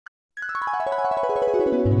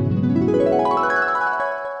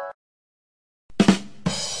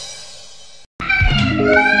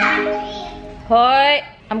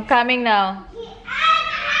coming now.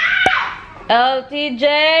 LTJ!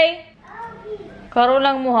 Karo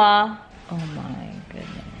lang mo ha. Oh my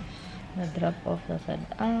goodness. Na-drop off na sa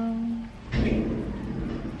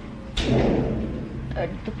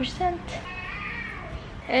 32%.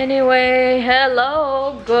 Anyway,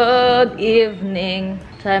 hello, good evening.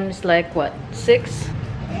 Time is like what, 6?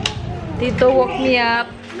 Tito woke me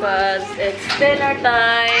up because it's dinner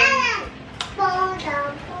time.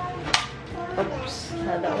 Oops,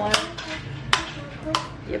 not that one.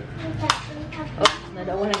 Yep. Oops, not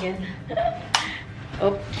that one again.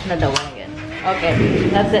 Oops, not that one again. Okay,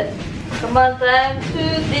 that's it. Come on, time to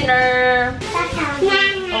dinner.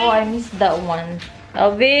 Oh, I missed that one.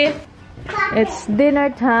 Elvie, it's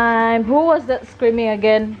dinner time. Who was that screaming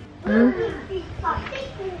again?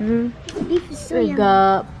 We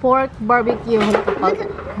got pork barbecue.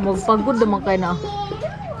 Magpagod naman kayo na.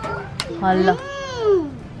 Hala.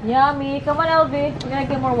 Yummy. Come on, Elvie. I'm gonna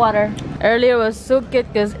get more water. Earlier was so cute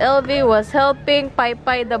because Elvie was helping Pai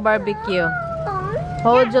the barbecue.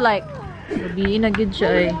 How would you like? Sabihin na good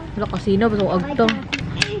siya eh. Wala kasinaw. Basta agtong.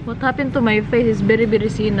 What happened to my face is very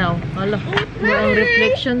sinaw. Hala. Ang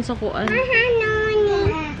reflection sa kuan.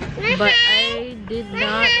 But I did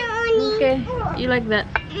not. Okay. You like that?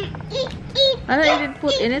 I don't even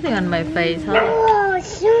put anything on my face. Huh?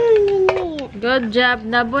 Good job.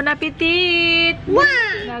 Na bon appetit.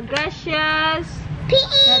 Na gracias.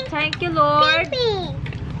 Na thank you, Lord.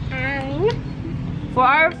 For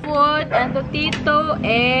our food and to Tito.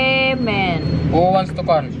 Amen. Who wants to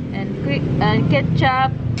corn? And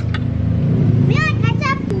ketchup.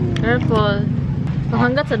 Careful.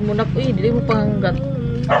 Pahanggat sad mo na. Uy, dili mo pahanggat.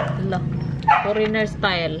 Hala. Foreigner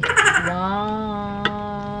style.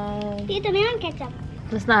 Wow. Tito, may want ketchup.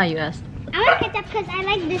 That's not how you asked. I want ketchup because I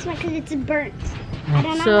like this one because it's burnt. I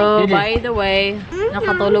don't know. So, by the way,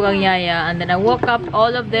 nakatulog ang yaya. And then I woke up,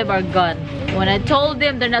 all of them are gone. When I told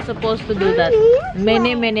them they're not supposed to do that.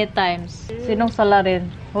 Many times. Sinong sala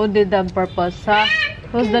rin? Who did that on purpose, ha?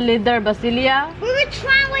 Who's the leader? Basilia? We were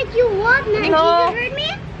trying to wake you up, man. No. You heard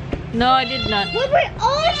me? No, I did not. We were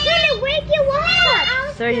all trying to wake you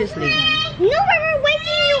up. Seriously. No, we were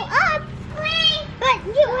waking you up. But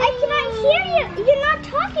I cannot hear you. You're not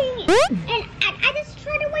talking. And I just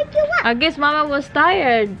tried to wake you up. I guess Mama was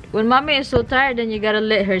tired. When Mommy is so tired, then you gotta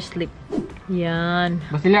let her sleep. Yan.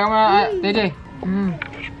 Basilia ka muna, TJ.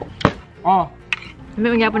 Oh.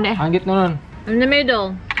 May mangyapon na eh. Hanggit na nun. In the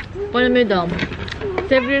middle. In the middle.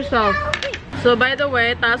 Save yourself. So by the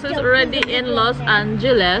way, Tasso is already in Los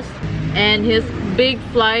Angeles. And his big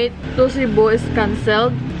flight to Cebu is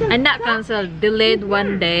cancelled. And not cancelled, delayed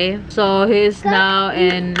 1 day. So he's now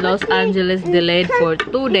in Los Angeles delayed for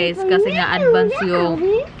 2 days kasi nga advance yung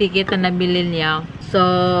ticket na nabili niya.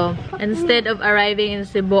 So instead of arriving in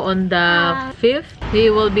Cebu on the 5th, he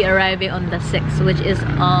will be arriving on the 6th, which is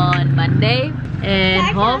on Monday. And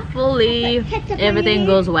hopefully everything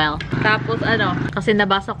goes well. Tapos ano, kasi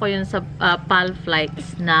nabasa ko yun sa PAL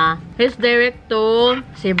flights na he's direct to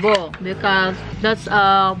Cebu because that's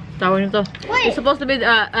tawag nito. He's supposed to be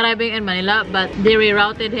arriving in Manila, but they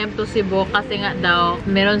rerouted him to Cebu kasi nga daw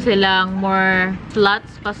meron silang more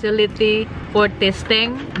slots facility for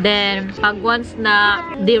testing. Then pag once na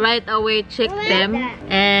they right away check them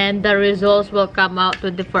and the results will come out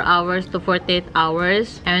 24 hours to 48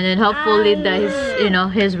 hours, and then hopefully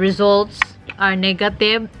his results are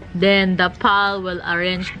negative, then the PAL will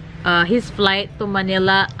arrange his flight to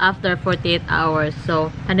Manila after 48 hours.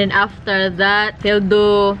 So, and then after that, he'll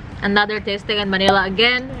do another testing in Manila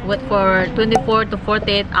again, wait for 24 to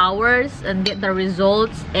 48 hours and get the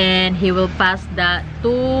results, and he will pass that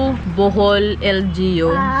to Bohol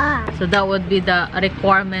LGU. So that would be the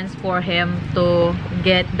requirements for him to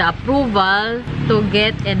get the approval to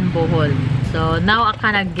get in Bohol. So now I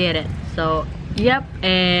kinda get it. So yep,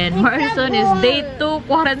 and Marson is day 2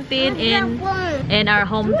 quarantine in our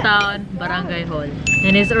hometown Barangay Hall.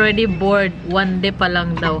 And he's already bored. 1 day pa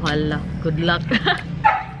lang daw, hala. Good luck.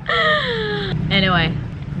 Anyway,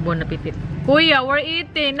 bon appetit. Kuya, we're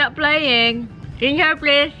eating, not playing. In here,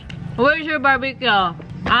 please. Where's your barbecue?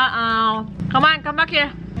 Come on, come back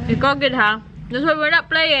here. You cook it, huh? That's why we're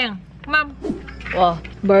not playing. Come on. Wow,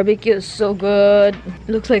 barbecue is so good.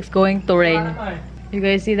 Looks like it's going to rain. You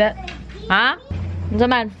guys see that? Ha? Ano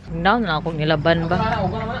man? Hinaw na akong nilaban ba?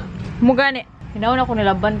 Mugani. Hinaw na akong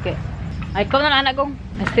nilaban kay. Ay, ikaw na anak kong.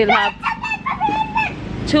 I still have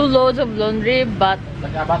 2 loads of laundry, but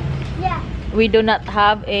we do not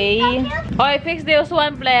have a... Okay, fix this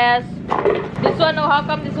one, please. This one, oh, how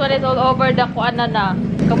come this one is all over the kuana na?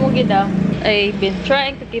 Kamugid ah. I've been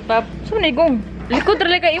trying to keep up. So, nigong. Likod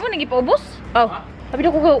talaga. Iwan, naging paubos. Oh, Abi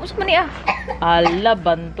ko go. Usa man ni ah. Ala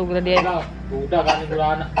bantog na diyan. Duda kanin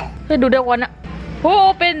gulana. Hey, duda ko na. Who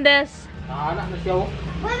opened this? Anak na siya.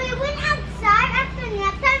 When we went outside after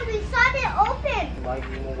nap time, we saw it open.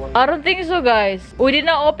 I don't think so, guys. We did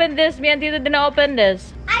not open this. Me and Tito did not open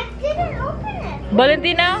this. I didn't open it.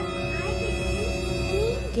 Valentina?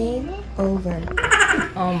 Game over.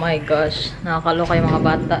 Oh my gosh. Nakakaloka yung mga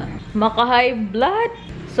bata. Maka-high blood.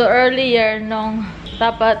 So earlier, nung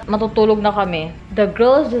dapat matutulog na kami, the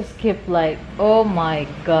girls just keep like, oh my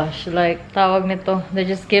gosh, like, tawag nito, they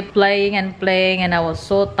just keep playing and playing, and I was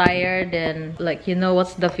so tired, and like, you know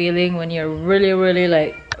what's the feeling when you're really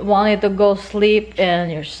like wanting to go sleep and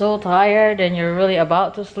you're so tired and you're really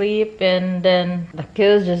about to sleep, and then the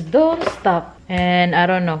kids just don't stop, and I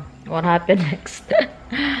don't know what happened next.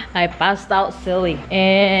 I passed out silly,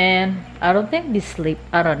 and I don't think they sleep,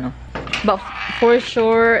 I don't know. But for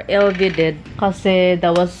sure, LV did. Kasi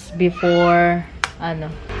that was before,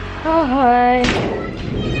 ano. Oh, hi.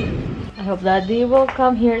 I hope Daddy will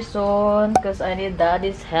come here soon. Because I need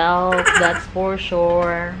Daddy's help. That's for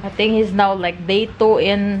sure. I think he's now like day 2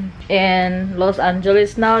 in Los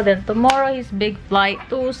Angeles now. Then tomorrow, his big flight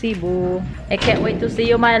to Cebu. I can't wait to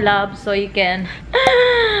see you, my love. So you can...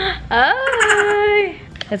 Hi!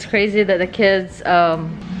 It's crazy that the kids,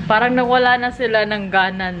 parang nawala na sila ng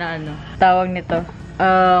gana na ano, tawag nito.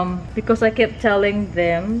 Because I kept telling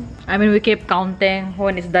them, I mean, we kept counting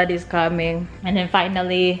when his daddy's coming. And then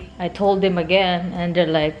finally, I told them again, and they're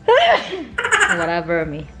like, whatever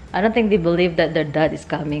me. I don't think they believe that their dad is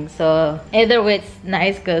coming. So, either way, it's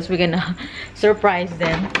nice because we're gonna surprise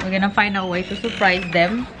them. We're gonna find a way to surprise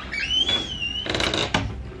them.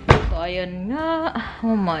 So, ayun nga.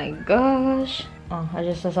 Oh my gosh. Oh, I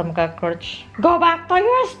just saw some cockroach. Go back to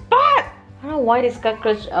your spot! I don't know why this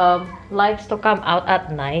cockroach likes to come out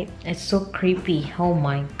at night. It's so creepy. Oh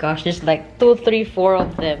my gosh. There's like 2, 3, 4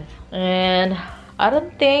 of them. And I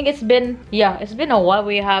don't think it's been... Yeah, it's been a while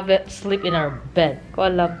we haven't sleep in our bed. Ko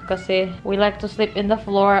alam, kasi we like to sleep in the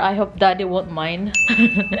floor. I hope Daddy won't mind.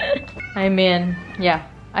 I mean,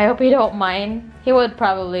 yeah. I hope he don't mind. He would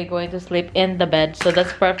probably going to sleep in the bed. So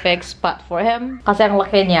that's perfect spot for him. Kasi ang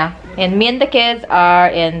laki niya. And me and the kids are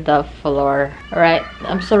in the floor. Alright.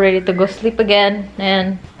 I'm so ready to go sleep again.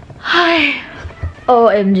 And... Hi!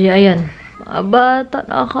 OMG, ayan. Mga bata,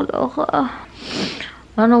 nakakaloka.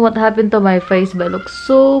 I don't know what happened to my face, but it looks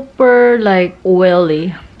super like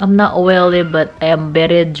oily. I'm not oily, but I am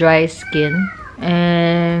very dry skin.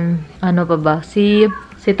 And ano pa ba? Si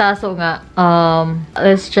Tasso nga,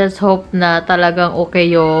 let's just hope na talagang okay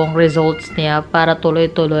yung results niya para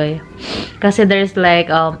tuloy-tuloy. Kasi there's like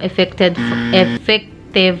effective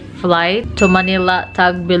flight to Manila,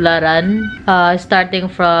 Tagbilaran, starting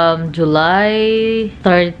from July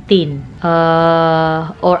 13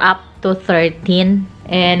 or up to 13.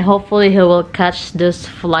 And hopefully he will catch those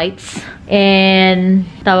flights. And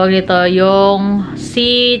tawag nito, yung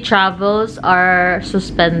sea travels are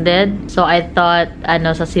suspended. So I thought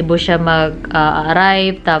ano sa Cebu siya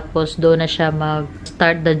mag-arrive, tapos doon na siya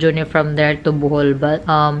mag-start the journey from there to Bohol. But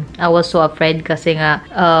I was so afraid kasi nga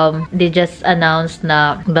they just announced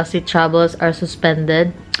na the sea travels are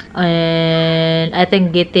suspended. And I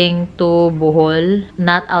think getting to Bohol,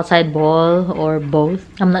 not outside Bohol or both,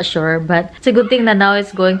 I'm not sure, but it's a good thing na now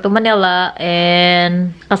it's going to Manila.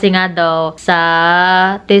 And kasi nga daw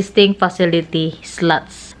sa testing facility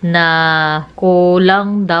slots na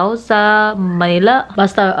kulang daw sa Manila.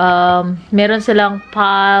 Basta meron silang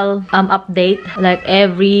PAL update like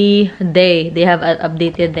every day they have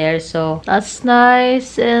updated there, so that's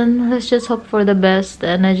nice. And let's just hope for the best,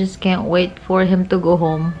 and I just can't wait for him to go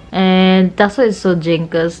home. And Tasso is so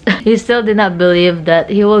jinkus. He still did not believe that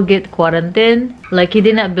he will get quarantined. Like, he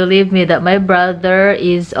did not believe me that my brother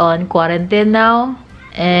is on quarantine now.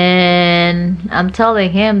 And I'm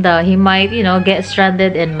telling him that he might, you know, get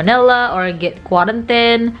stranded in Manila or get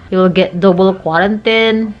quarantined. He will get double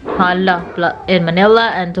quarantine in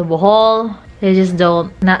Manila and to Bohol. They just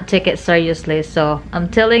don't not take it seriously. So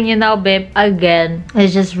I'm telling you now, babe, again, I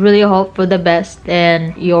just really hope for the best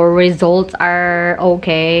and your results are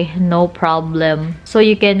okay, no problem. So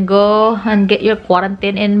you can go and get your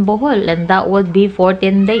quarantine in Bohol, and that would be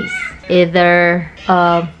 14 days. Either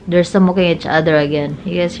there's some smoking each other again.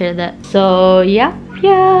 You guys hear that? So yeah.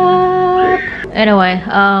 Anyway,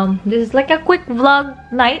 this is like a quick vlog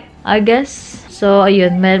night, I guess. So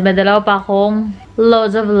ayun, may dalawa pa akong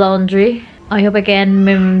loads of laundry. I hope I can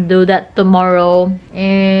do that tomorrow.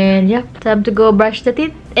 And yeah, time to go brush the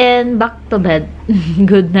teeth and back to bed.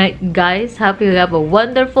 Good night, guys. Hope you have a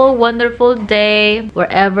wonderful, wonderful day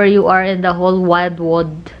wherever you are in the whole wide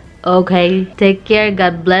world. Okay, take care,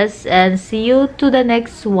 God bless, and see you to the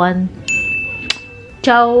next one.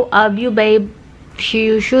 Ciao, love you, babe. See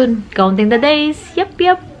you soon. Counting the days.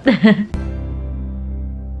 Yep.